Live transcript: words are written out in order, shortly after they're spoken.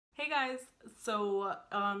Hey guys, so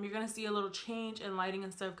you're gonna see a little change in lighting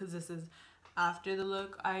and stuff because this is after the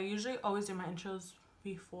look. I usually always do my intros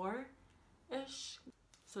before-ish.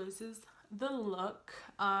 So this is the look.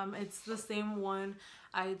 It's the same one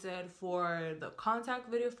I did for the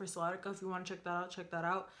contact video for Swatica. If you want to check that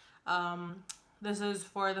out. This is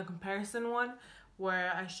for the comparison one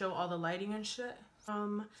where I show all the lighting and shit.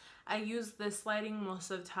 I use this lighting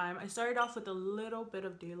most of the time. I started off with a little bit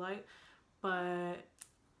of daylight, but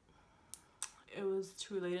it was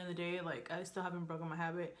too late in the day. Like, I still haven't broken my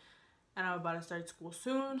habit and I'm about to start school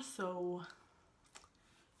soon, so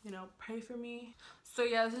you know, pray for me. So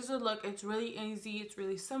yeah, this is a look. It's really easy, it's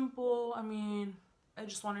really simple. I mean, I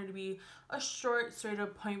just wanted to be a short, straight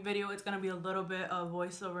up point video. It's gonna be a little bit of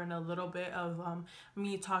voiceover and a little bit of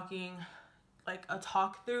me talking, like a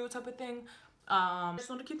talk through type of thing. I just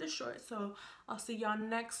want to keep this short, so I'll see y'all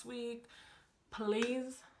next week.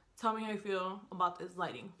 Please tell me how you feel about this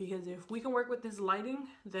lighting, because if we can work with this lighting,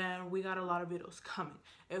 then we got a lot of videos coming.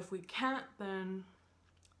 If we can't, then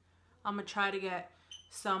I'm gonna try to get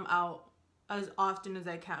some out as often as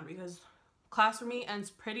I can, because class for me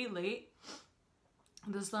ends pretty late.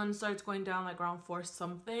 The sun starts going down like around 4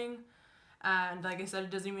 something, and like I said,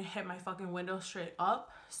 it doesn't even hit my fucking window straight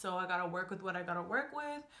up, so I gotta work with what I gotta work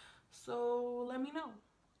with. So let me know,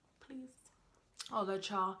 please. I'll let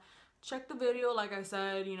y'all check the video. Like I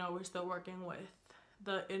said, you know, we're still working with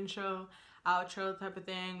the intro, outro type of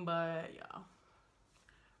thing, but yeah,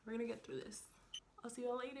 we're gonna get through this. I'll see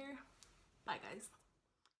y'all later. Bye guys.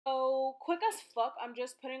 So quick as fuck, I'm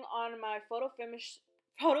just putting on my photo finish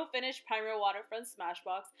primer water from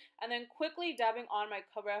Smashbox, and then quickly dabbing on my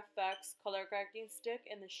Cover FX color correcting stick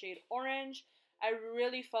in the shade orange. I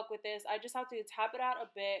really fuck with this. I just have to tap it out a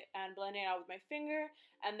bit and blend it out with my finger,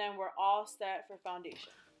 and then we're all set for foundation.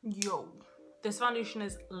 Yo, this foundation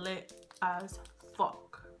is lit as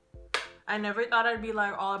fuck. I never thought I'd be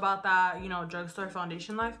like all about that, you know, drugstore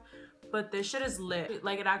foundation life, but this shit is lit.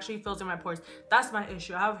 Like, it actually fills in my pores. That's my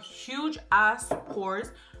issue. I have huge ass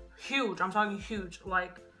pores. Huge, I'm talking huge,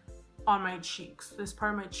 like on my cheeks. This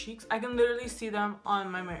part of my cheeks, I can literally see them on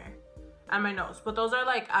my mirror and my nose, but those are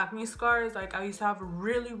like acne scars. Like, I used to have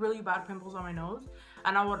really bad pimples on my nose,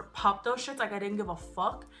 and I would pop those shits like I didn't give a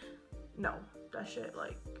fuck. No, that shit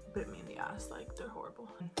like bit me in the ass. Like, they're horrible.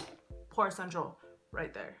 Pore central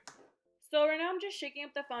right there. So right now I'm just shaking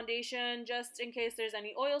up the foundation just in case there's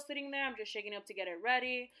any oil sitting there. I'm just shaking up to get it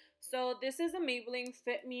ready. So this is a Maybelline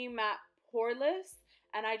Fit Me Matte Poreless,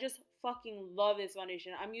 and I just fucking love this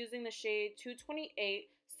foundation. I'm using the shade 228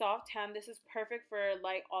 Soft Tan. This is perfect for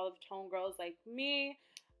light olive tone girls like me.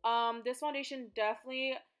 This foundation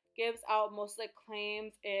definitely gives out most like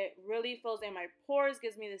claims. It really fills in my pores,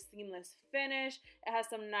 gives me this seamless finish. It has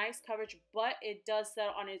some nice coverage, but it does set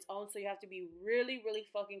on its own, so you have to be really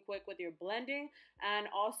fucking quick with your blending, and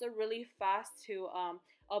also really fast to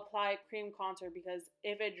apply cream contour, because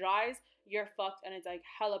if it dries, you're fucked and it's like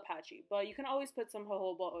hella patchy. But you can always put some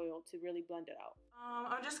jojoba oil to really blend it out.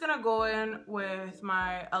 I'm just gonna go in with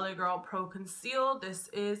my LA Girl Pro Conceal. This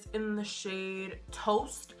is in the shade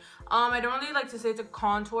Toast. I don't really like to say it's a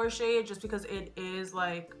contour shade just because it is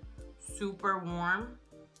like super warm,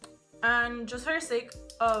 and just for the sake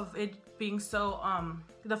of it being so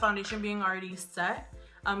the foundation being already set,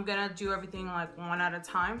 I'm gonna do everything like one at a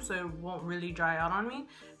time so it won't really dry out on me.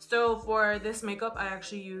 So for this makeup, I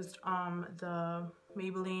actually used the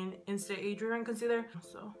Maybelline Instant Age Rewind Concealer.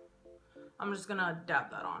 So I'm just gonna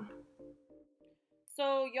dab that on.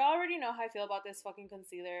 So y'all already know how I feel about this fucking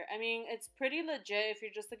concealer. I mean, it's pretty legit if you're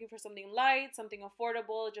just looking for something light, something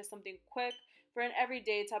affordable, just something quick for an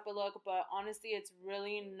everyday type of look. But honestly, it's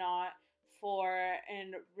really not for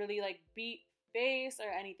and really like beat face or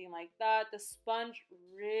anything like that. The sponge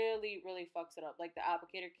really fucks it up. Like, the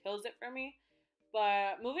applicator kills it for me.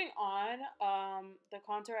 But moving on, the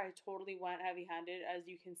contour, I totally went heavy-handed. As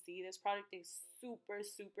you can see, this product is super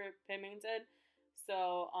pigmented,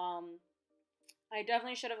 so I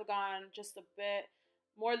definitely should have gone just a bit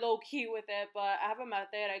more low-key with it, but I have a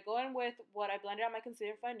method. I go in with what I blended out my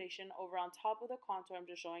concealer foundation over on top of the contour I'm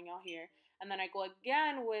just showing y'all here, and then I go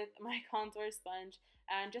again with my contour sponge,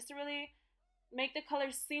 and just to really make the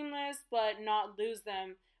colors seamless but not lose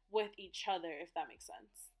them with each other, if that makes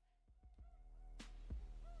sense.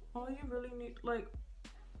 All you really need, like,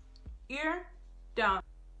 ear down.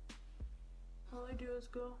 All I do is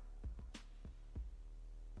go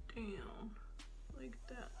down like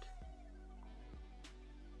that.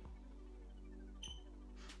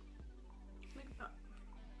 Like that.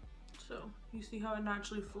 So you see how it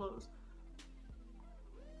naturally flows.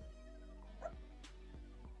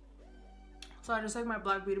 So I just take my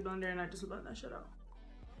black beauty blender and I just blend that shit out.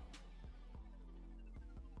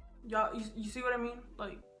 Y'all, you see what I mean?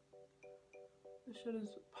 Like, this shit is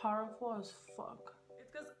powerful as fuck. It's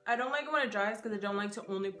because I don't like it when it dries, because I don't like to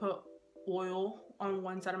only put oil on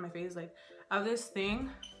one side of my face. Like, I have this thing.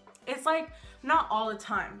 It's like, not all the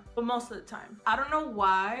time, but most of the time. I don't know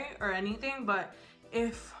why or anything, but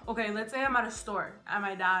if, okay, let's say I'm at a store and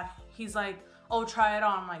my dad, he's like, oh, try it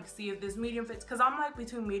on, like, see if this medium fits, because I'm like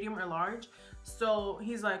between medium or large. So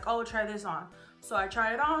he's like, oh, try this on. So I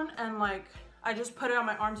try it on, and like, I just put it on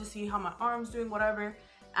my arm to see how my arm's doing, whatever.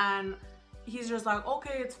 And he's just like,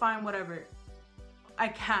 okay, it's fine, whatever. I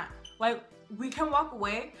can't. Like, we can walk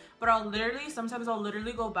away, but sometimes I'll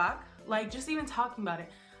literally go back, like, just even talking about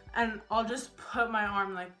it, and I'll just put my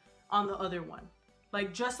arm like on the other one,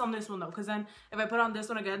 like just on this one though, because then if I put on this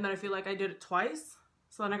one again, then I feel like I did it twice,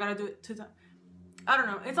 so then I gotta do it 2 times. I don't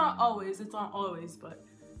know, it's not always, but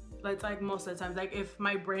it's like most of the times. Like, if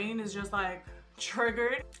my brain is just like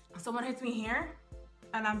triggered, someone hits me here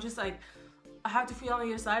and I'm just like, I have to feel on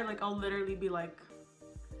the other side, like I'll literally be like,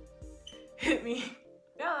 hit me.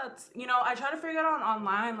 Yeah, that's, you know, I try to figure it out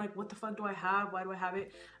online, like, what the fuck do I have? Why do I have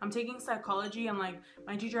it? I'm taking psychology, and like,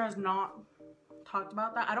 my teacher has not talked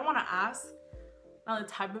about that. I don't want to ask, not the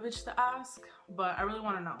type of bitch to ask, but I really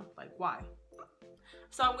want to know, like, why.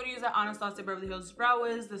 So I'm going to use that Anastasia Beverly Hills Brow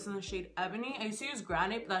Wiz. This is in the shade Ebony. I used to use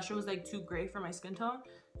Granite, but that shit was like too gray for my skin tone,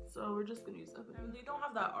 so we're just going to use Ebony. And they don't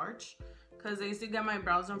have that arch, because I used to get my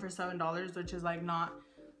brows done for $7, which is like not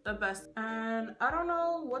the best. And I don't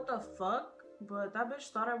know what the fuck, but that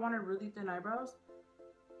bitch thought I wanted really thin eyebrows.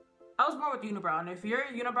 I was born with unibrow, and if you're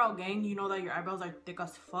a unibrow gang, you know that your eyebrows are thick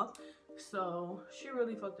as fuck. So she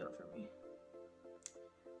really fucked it up for me.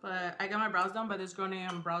 But I got my brows done by this girl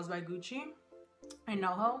named Brows by Gucci. I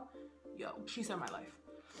know her. Yo, she saved my life.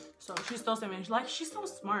 So she's still saving me. Like, she's so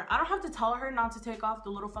smart. I don't have to tell her not to take off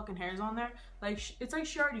the little fucking hairs on there. Like, it's like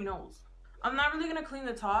she already knows. I'm not really gonna clean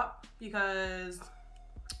the top because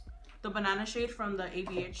the banana shade from the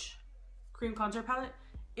ABH cream contour palette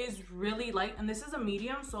is really light, and this is a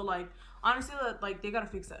medium, so like, honestly, like, they gotta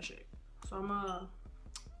fix that shit. So I'm gonna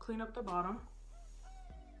clean up the bottom.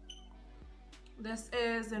 This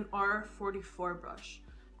is an R44 brush,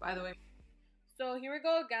 by the way. So here we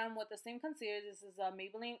go again with the same concealer. This is a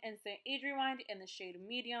Maybelline Instant Age Rewind in the shade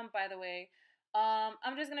medium, by the way.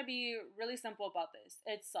 I'm just gonna be really simple about this.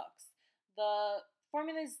 It sucks. The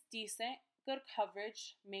formula is decent, good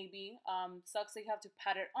coverage, maybe. Sucks that you have to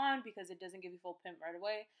pat it on because it doesn't give you full pimp right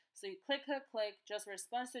away. So you click, click, click, just for a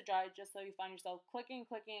sponge to dry, just so you find yourself clicking,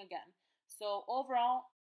 clicking again. So overall,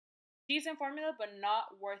 decent formula, but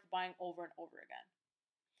not worth buying over and over again.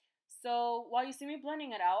 So while you see me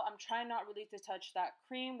blending it out, I'm trying not really to touch that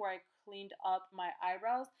cream where I cleaned up my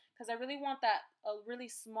eyebrows, because I really want that a really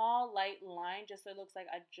small light line just so it looks like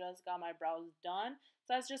I just got my brows done.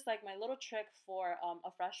 So that's just like my little trick for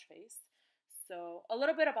a fresh face. So a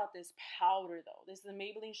little bit about this powder though. This is a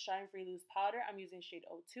Maybelline Shine Free Loose Powder. I'm using shade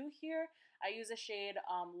 02 here. I use a shade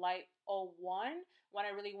light 01 when I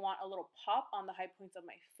really want a little pop on the high points of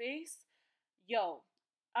my face. Yo,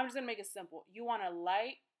 I'm just gonna make it simple. You want a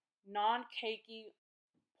light, non-cakey,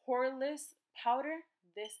 poreless powder?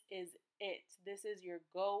 This is it. This is your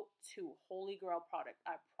go-to holy grail product,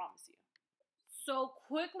 I promise you. So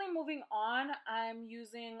quickly moving on, I'm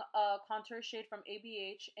using a contour shade from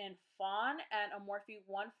ABH in Fawn and a Morphe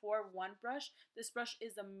 141 brush. This brush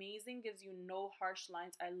is amazing, gives you no harsh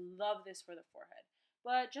lines. I love this for the forehead.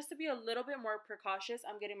 But just to be a little bit more precautious,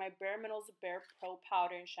 I'm getting my BAREMINERALS Bare Pro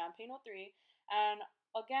Powder in Champagne 03. And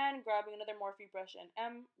again, grabbing another Morphe brush in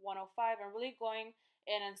M105 and really going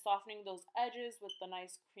in and softening those edges with the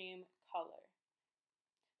nice cream color.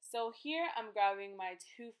 So here I'm grabbing my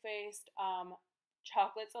Too Faced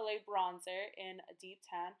Chocolate Soleil bronzer in a deep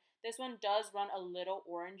tan. This one does run a little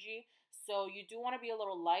orangey, so you do want to be a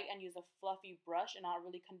little light and use a fluffy brush and not a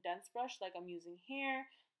really condensed brush like I'm using here.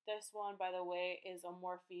 This one, by the way, is a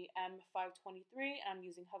Morphe M523, and I'm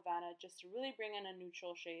using Havana just to really bring in a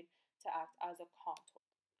neutral shade to act as a contour.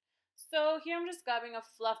 So here I'm just grabbing a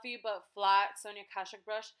fluffy but flat Sonia Kashuk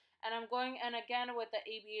brush, and I'm going in again with the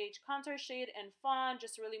ABH contour shade in Fawn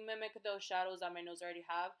just to really mimic those shadows that my nose already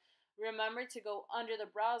have. Remember to go under the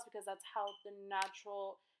brows because that's how the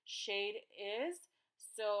natural shade is.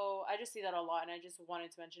 So I just see that a lot, and I just wanted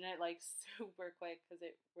to mention it like super quick because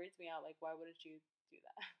it weirds me out. Like, why wouldn't you do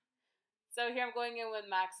that? So here I'm going in with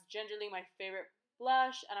MAC's Gingerly, my favorite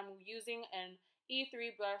blush, and I'm using an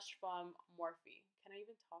E3 blush from Morphe. Can I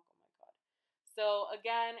even talk? Oh my god. So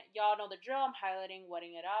again, y'all know the drill. I'm highlighting,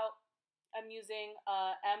 wetting it out. I'm using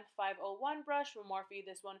a M501 brush from Morphe.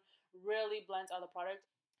 This one really blends out the product.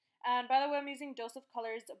 And by the way, I'm using Dose of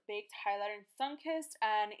Colors Baked Highlighter in Sunkissed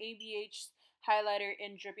and ABH's highlighter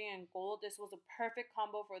in dripping and gold. This was a perfect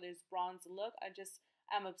combo for this bronze look. I just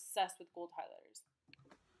am obsessed with gold highlighters.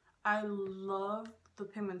 I love the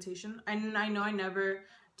pigmentation. I know I never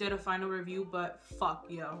did a final review, but fuck,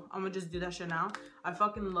 yo, I'm gonna just do that shit now. I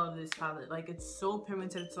fucking love this palette. Like, it's so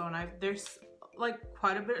pigmented, so nice. There's like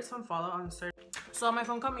quite a bit of some fallout on certain. So my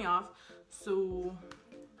phone cut me off, so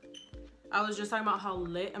I was just talking about how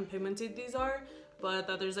lit and pigmented these are, but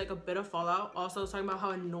that there's like a bit of fallout. Also, I was talking about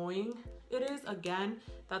how annoying it is, again,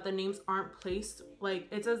 that the names aren't placed. Like,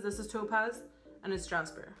 it says this is topaz and it's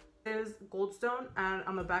jasper. It is goldstone, and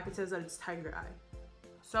on the back it says that it's tiger eye.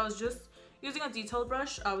 So I was just using a detailed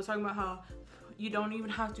brush. I was talking about how you don't even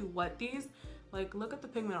have to wet these. Like, look at the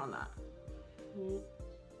pigment on that.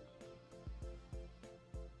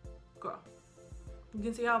 Girl, you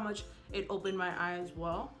can see how much it opened my eye as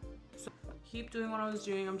well. So keep doing what I was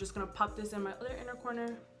doing. I'm just gonna pop this in my other inner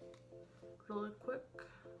corner really quick.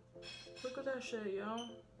 Look at that shit, yo.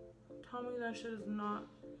 Tell me that shit is not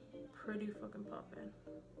pretty fucking poppin'.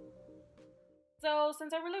 So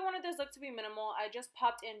since I really wanted this look to be minimal, I just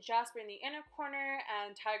popped in jasper in the inner corner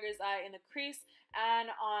and tiger's eye in the crease and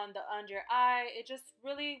on the under eye. It just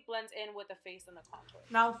really blends in with the face and the contour.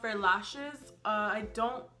 Now for lashes, I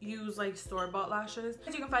don't use like store-bought lashes.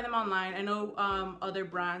 You can find them online. I know other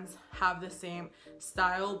brands have the same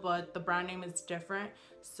style, but the brand name is different.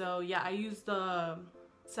 So yeah, I use the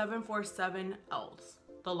 747Ls,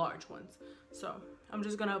 the large ones. So I'm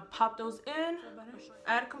just gonna pop those in.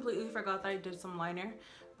 I had completely forgot that I did some liner,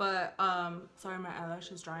 but sorry, my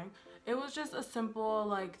eyelash is drying. It was just a simple,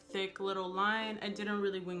 like, thick little line. I didn't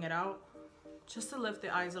really wing it out, just to lift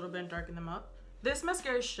the eyes a little bit and darken them up. This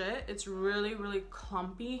mascara is shit. It's really, really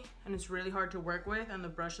clumpy and it's really hard to work with, and the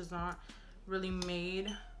brush is not really made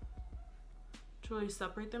to really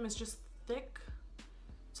separate them. It's just thick.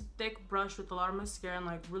 It's a thick brush with a lot of mascara and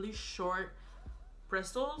like really short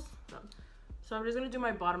bristles. So I'm just gonna do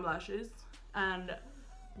my bottom lashes, and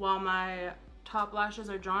while my top lashes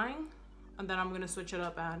are drying, and then I'm gonna switch it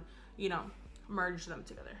up and, you know, merge them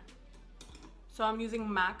together. So I'm using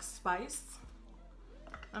MAC Spice.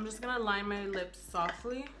 I'm just gonna line my lips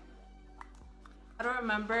softly. I don't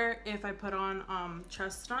remember if I put on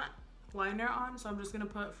chestnut liner on, so I'm just gonna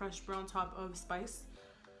put Fresh Brown top of Spice,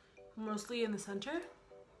 mostly in the center.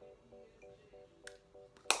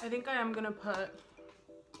 I think I am gonna put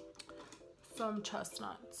some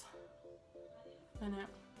chestnuts in it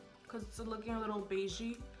because it's looking a little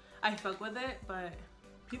beigey. I fuck with it, but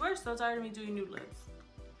people are so tired of me doing nude lips.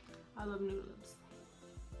 I love nude lips.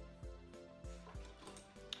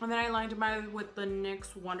 And then I lined my with the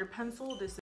NYX Wonder Pencil. This